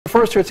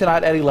First here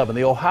tonight at 11,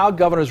 the Ohio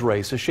governor's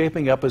race is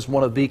shaping up as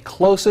one of the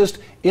closest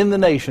in the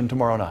nation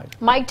tomorrow night.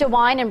 Mike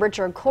DeWine and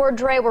Richard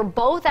Cordray were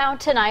both out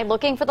tonight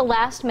looking for the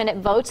last-minute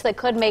votes that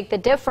could make the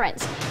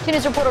difference. 2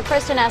 News reporter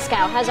Kristen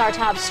Eskow has our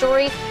top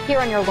story here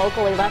on your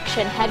local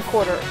election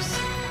headquarters.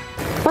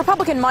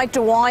 Republican Mike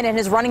DeWine and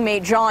his running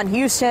mate John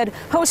Husted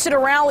hosted a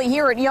rally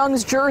here at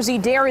Young's Jersey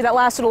Dairy that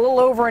lasted a little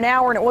over an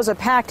hour, and it was a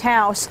packed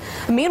house.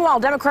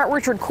 Meanwhile, Democrat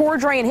Richard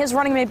Cordray and his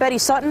running mate Betty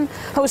Sutton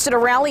hosted a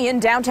rally in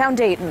downtown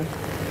Dayton.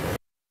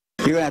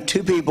 You're going to have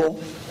two people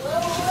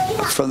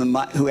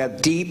who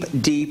have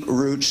deep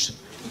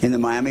roots in the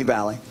Miami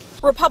Valley.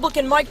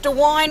 Republican Mike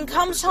DeWine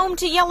comes home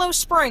to Yellow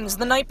Springs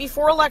the night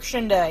before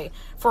Election Day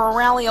for a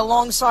rally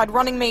alongside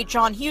running mate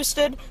John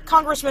Husted,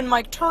 Congressman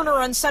Mike Turner,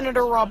 and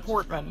Senator Rob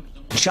Portman.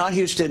 John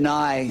Husted and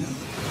I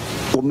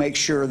will make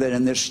sure that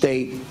in this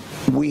state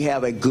we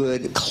have a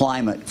good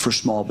climate for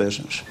small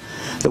business,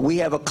 that we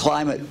have a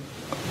climate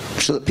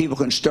so that people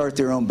can start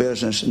their own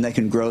business and they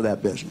can grow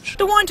that business.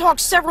 DeWine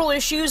talked several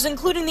issues,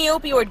 including the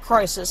opioid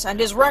crisis and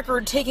his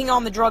record taking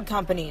on the drug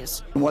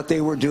companies. What they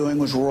were doing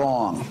was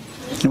wrong,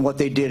 and what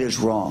they did is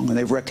wrong, and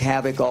they've wreaked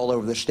havoc all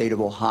over the state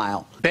of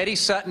Ohio. Betty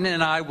Sutton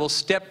and I will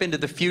step into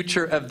the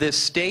future of this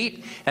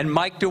state, and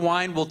Mike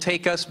DeWine will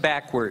take us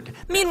backward.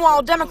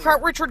 Meanwhile,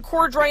 Democrat Richard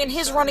Cordray and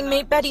his running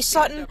mate Betty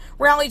Sutton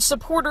rallied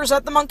supporters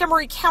at the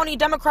Montgomery County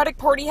Democratic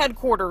Party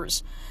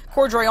headquarters.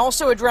 Cordray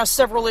also addressed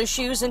several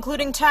issues,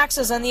 including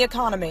taxes and the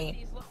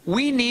economy.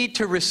 We need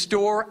to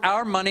restore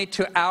our money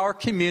to our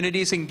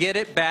communities and get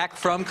it back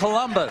from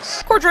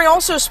Columbus. Cordray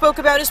also spoke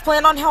about his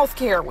plan on health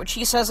care, which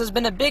he says has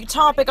been a big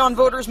topic on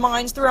voters'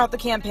 minds throughout the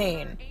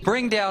campaign.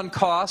 Bring down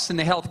costs in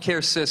the health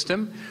care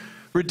system,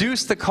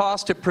 reduce the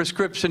cost of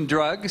prescription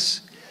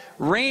drugs,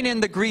 rein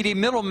in the greedy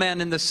middlemen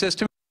in the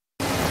system.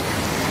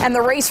 And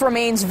the race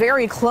remains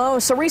very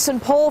close. A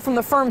recent poll from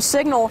the firm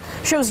Signal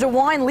shows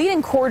DeWine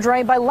leading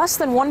Cordray by less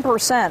than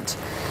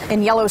 1%.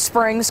 In Yellow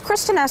Springs,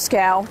 Kristen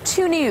Eskow,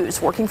 2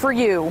 News, working for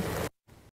you.